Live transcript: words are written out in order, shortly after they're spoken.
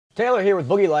Taylor here with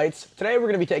BoogeyLights. Today we're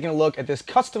going to be taking a look at this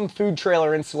custom food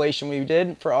trailer installation we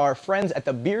did for our friends at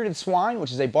the Bearded Swine,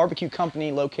 which is a barbecue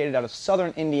company located out of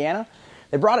southern Indiana.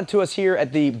 They brought it to us here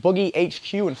at the Boogey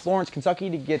HQ in Florence, Kentucky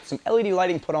to get some LED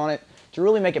lighting put on it to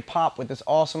really make it pop with this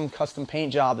awesome custom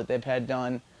paint job that they've had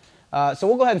done. So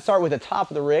we'll go ahead and start with the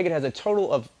top of the rig. It has a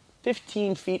total of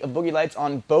 15 feet of Boogey lights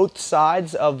on both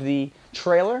sides of the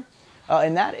trailer.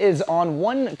 And that is on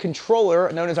one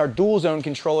controller known as our dual zone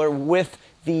controller with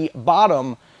the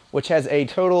bottom, which has a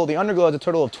total, the underglow has a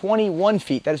total of 21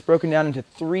 feet. That is broken down into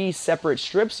 3 separate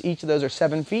strips. Each of those are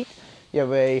 7 feet. You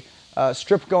have a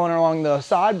strip going along the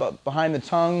side, but behind the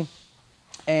tongue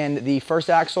and the first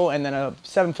axle, and then a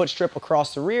 7-foot strip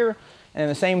across the rear. And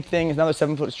the same thing is another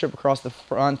 7-foot strip across the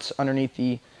front underneath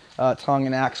the tongue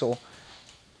and axle.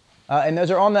 And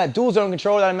those are on that dual zone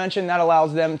controller that I mentioned. That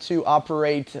allows them to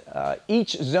operate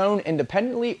each zone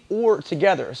independently or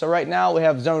together. So right now we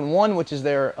have zone 1, which is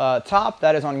their top,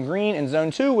 that is on green, and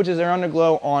zone 2, which is their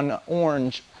underglow on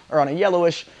orange, or on a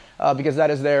yellowish, because that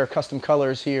is their custom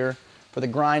colors here for the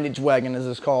grindage wagon, as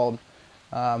it's called.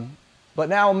 But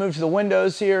now we'll move to the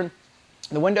windows here.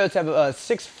 The windows have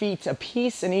 6 feet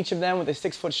apiece in each of them with a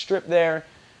 6-foot strip there.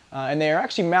 And they are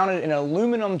actually mounted in an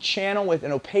aluminum channel with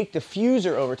an opaque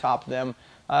diffuser over top of them.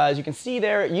 As you can see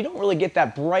there, you don't really get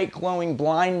that bright, glowing,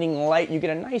 blinding light. You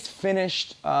get a nice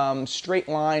finished, straight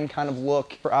line kind of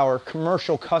look for our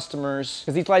commercial customers,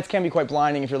 because these lights can be quite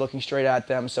blinding if you're looking straight at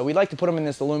them. So we like to put them in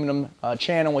this aluminum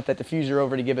channel with that diffuser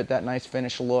over to give it that nice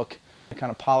finished look, to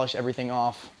kind of polish everything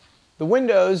off. The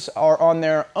windows are on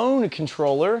their own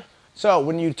controller. So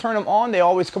when you turn them on, they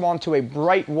always come on to a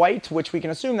bright white, which we can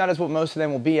assume that is what most of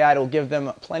them will be at. It'll give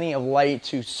them plenty of light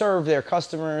to serve their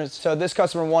customers. So this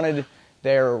customer wanted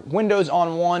their windows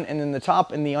on one, and then the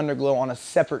top and the underglow on a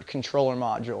separate controller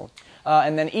module.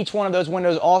 And then each one of those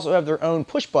windows also have their own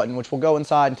push button, which we'll go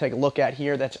inside and take a look at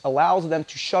here, that allows them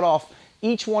to shut off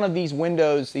each one of these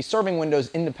windows, these serving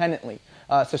windows, independently.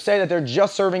 So say that they're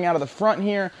just serving out of the front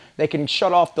here, they can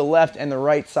shut off the left and the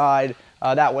right side.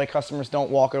 That way customers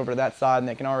don't walk over to that side and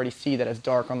they can already see that it's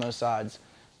dark on those sides.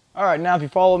 Alright, now if you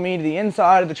follow me to the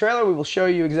inside of the trailer, we will show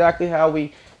you exactly how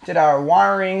we did our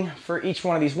wiring for each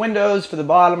one of these windows, for the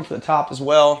bottom, for the top as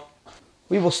well.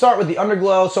 We will start with the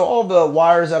underglow. So all the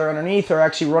wires that are underneath are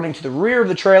actually running to the rear of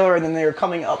the trailer, and then they are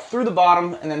coming up through the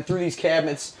bottom and then through these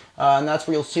cabinets, and that's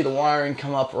where you'll see the wiring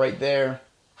come up right there,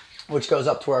 which goes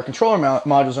up to where our controller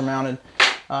modules are mounted.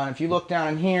 If you look down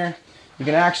in here, you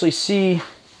can actually see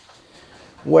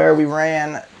where we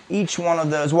ran each one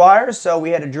of those wires. So we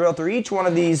had to drill through each one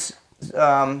of these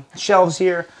shelves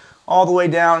here all the way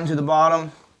down to the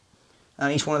bottom,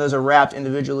 and each one of those are wrapped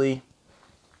individually.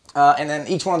 And then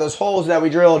each one of those holes that we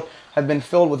drilled have been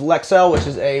filled with Lexel, which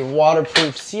is a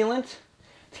waterproof sealant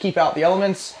to keep out the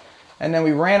elements. And then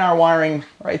we ran our wiring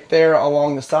right there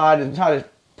along the side and try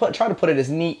to put it as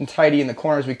neat and tidy in the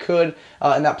corner as we could.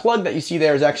 And that plug that you see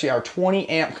there is actually our 20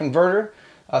 amp converter.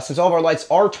 Since all of our lights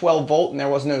are 12 volt and there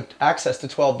was no access to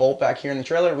 12 volt back here in the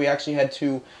trailer, we actually had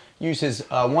to use his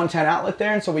 110 outlet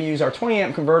there, and so we use our 20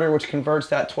 amp converter, which converts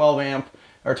that 12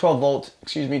 volt,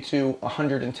 excuse me, to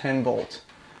 110 volt.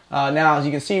 Now, as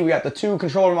you can see, we got the 2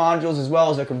 controller modules as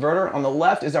well as a converter. On the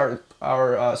left is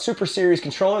our Super Series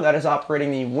controller that is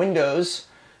operating the windows,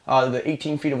 the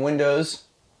 18 feet of windows.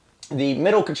 The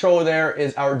middle controller there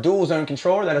is our dual zone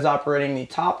controller that is operating the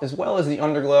top as well as the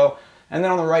underglow. And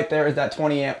then on the right there is that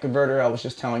 20 amp converter I was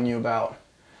just telling you about.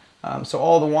 So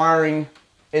all the wiring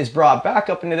is brought back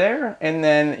up into there, and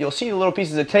then you'll see the little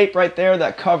pieces of tape right there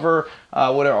that cover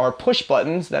what are our push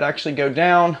buttons that actually go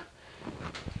down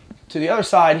to the other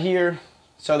side here.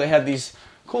 So they have these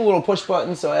cool little push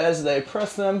buttons, so as they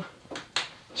press them,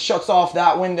 shuts off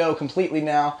that window completely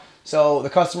now. So the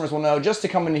customers will know just to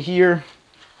come into here.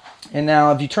 And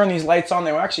now if you turn these lights on,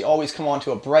 they will actually always come on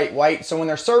to a bright white. So when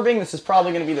they're serving, this is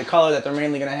probably going to be the color that they're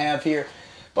mainly going to have here.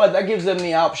 But that gives them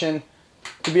the option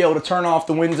to be able to turn off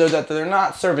the windows that they're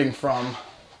not serving from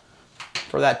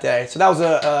for that day. So that was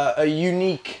a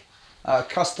unique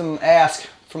custom ask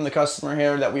from the customer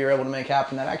here that we were able to make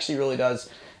happen. That actually really does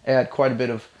add quite a bit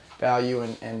of value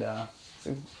and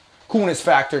coolness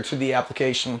factor to the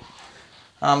application.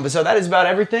 But so that is about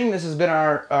everything. This has been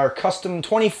our custom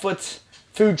 20-foot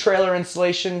food trailer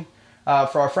installation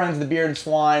for our friends the Bearded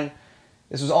Swine.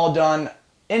 This was all done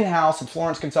in-house in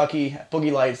Florence, Kentucky at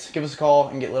BoogeyLights. Give us a call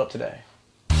and get lit up today.